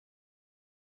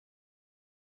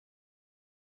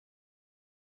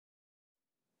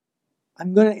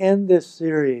I'm going to end this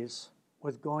series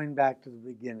with going back to the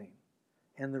beginning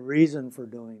and the reason for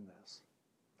doing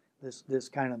this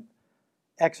kind of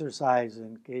exercise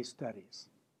in case studies.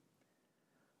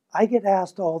 I get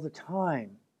asked all the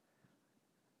time,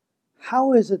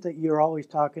 how is it that you're always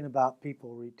talking about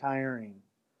people retiring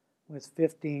with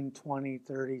 15, 20,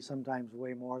 30, sometimes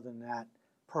way more than that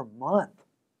per month?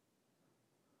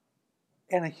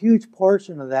 And a huge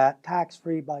portion of that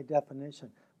tax-free by definition.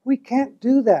 We can't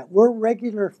do that. We're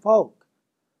regular folk.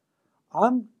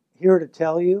 I'm here to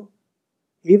tell you,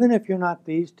 even if you're not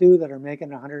these two that are making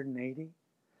 180,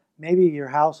 maybe your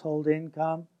household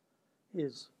income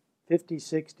is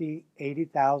 $50,000, $60,000,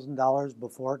 $80,000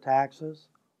 before taxes,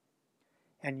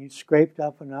 and you scraped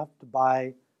up enough to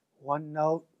buy one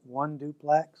note, one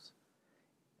duplex.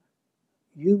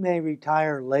 You may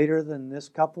retire later than this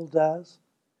couple does,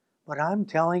 but I'm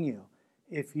telling you,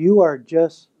 if you are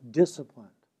just disciplined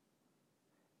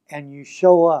and you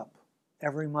show up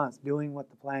every month doing what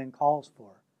the plan calls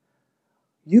for,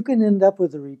 you can end up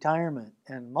with a retirement,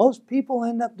 and most people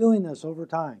end up doing this over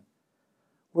time,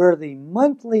 where the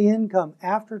monthly income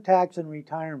after tax and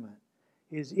retirement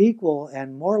is equal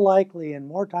and more likely and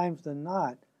more times than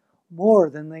not, more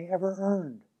than they ever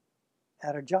earned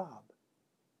at a job.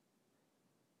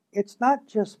 It's not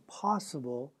just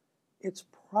possible, it's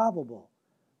probable.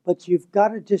 But you've got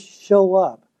to just show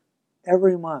up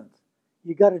every month.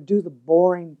 You've got to do the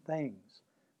boring things.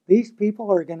 These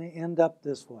people are going to end up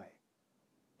this way.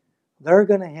 They're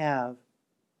going to have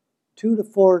 2 to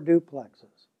 4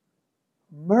 duplexes.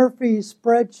 Murphy's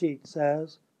spreadsheet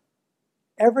says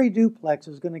every duplex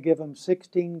is going to give them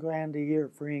 $16,000 a year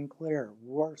free and clear,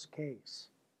 worst case.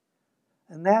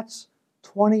 And that's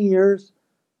 20 years,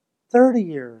 30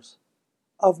 years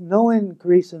of no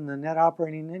increase in the net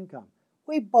operating income.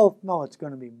 We both know it's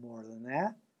going to be more than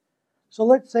that. So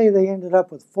let's say they ended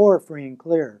up with 4 free and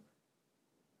clear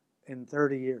in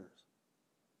 30 years.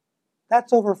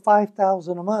 That's over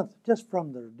 $5,000 a month just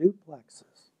from their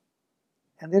duplexes.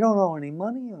 And they don't owe any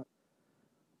money on it.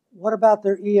 What about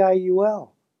their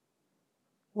EIUL?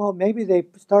 Well, maybe they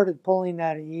started pulling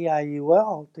that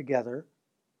EIUL together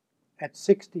at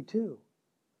 62.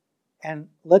 And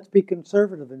let's be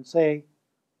conservative and say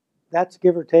that's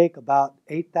give or take about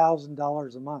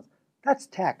 $8,000 a month. That's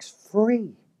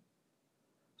tax-free.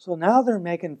 So now they're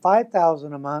making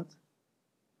 $5,000 a month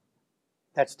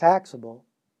that's taxable,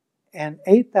 and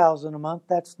 $8,000 a month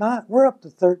that's not. We're up to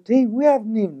 $13,000. We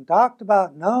haven't even talked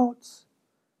about notes.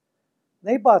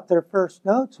 They bought their first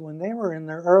notes when they were in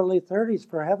their early 30s.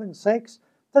 For heaven's sakes,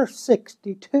 they're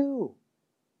 62.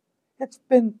 It's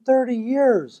been 30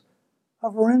 years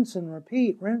of rinse and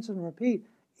repeat, rinse and repeat.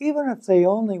 Even if they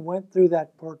only went through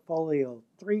that portfolio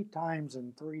 3 times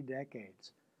in 3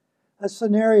 decades. A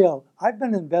scenario, I've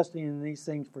been investing in these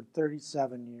things for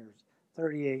 37 years,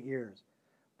 38 years.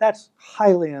 That's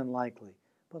highly unlikely,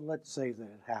 but let's say that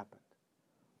it happened.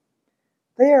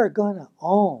 They are going to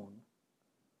own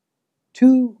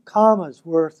 2 commas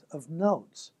worth of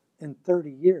notes in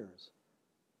 30 years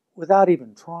without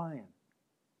even trying.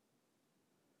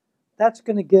 That's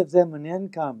going to give them an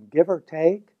income, give or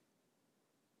take,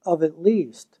 of at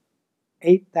least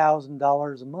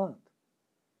 $8,000 a month.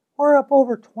 We're up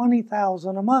over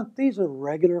 $20,000 a month. These are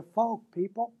regular folk,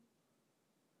 people.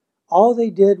 All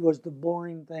they did was the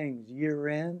boring things, year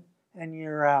in and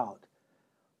year out.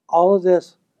 All of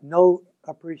this, no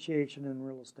appreciation in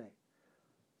real estate.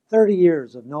 30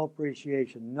 years of no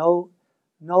appreciation, no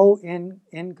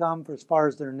income for as far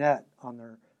as their net on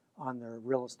their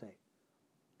real estate.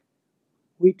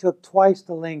 We took twice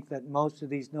the length that most of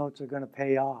these notes are going to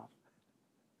pay off.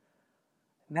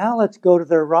 Now let's go to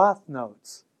their Roth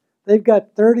notes. They've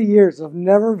got 30 years of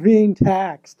never being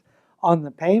taxed on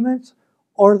the payments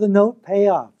or the note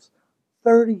payoffs.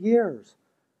 30 years.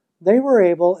 They were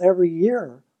able every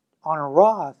year on a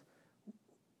Roth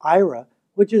IRA,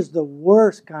 which is the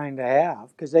worst kind to have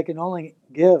because they can only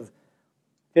give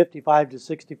 $5,500 to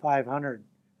 $6,500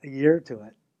 a year to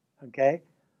it. Okay?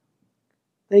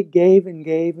 They gave and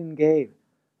gave and gave.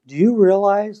 Do you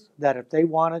realize that if they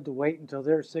wanted to wait until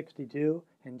they're 62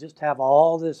 and just have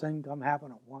all this income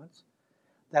happen at once,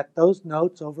 that those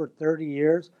notes over 30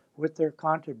 years with their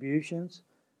contributions,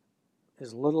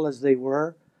 as little as they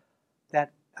were,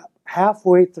 that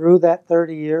halfway through that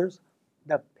 30 years,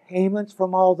 the payments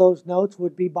from all those notes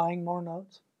would be buying more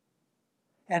notes?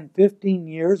 And 15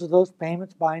 years of those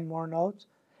payments buying more notes?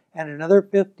 And another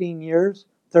 15 years,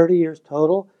 30 years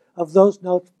total, of those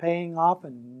notes paying off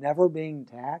and never being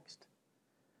taxed?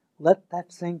 Let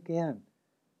that sink in.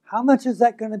 How much is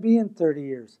that going to be in 30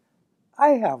 years?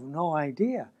 I have no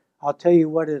idea. I'll tell you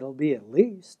what it'll be at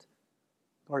least.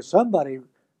 or somebody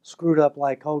screwed up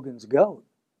like Hogan's goat.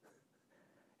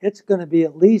 It's going to be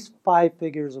at least 5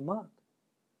 figures a month.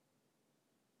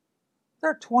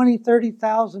 They're $20,000,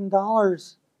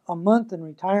 $30,000 a month in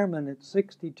retirement at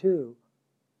 62.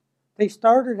 They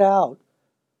started out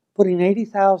putting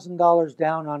 $80,000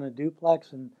 down on a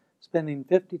duplex and spending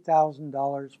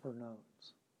 $50,000 for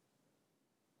notes.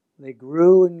 They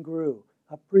grew and grew.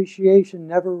 Appreciation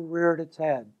never reared its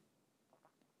head.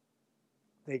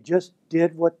 They just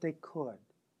did what they could,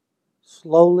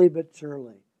 slowly but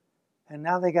surely. And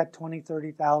now they got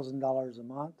 $20,000, $30,000 a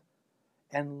month.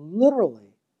 And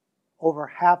literally, over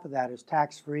half of that is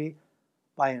tax-free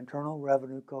by Internal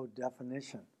Revenue Code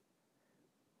definition.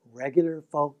 Regular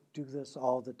folk do this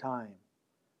all the time.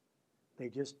 They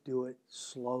just do it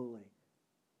slowly.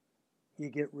 You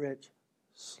get rich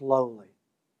slowly.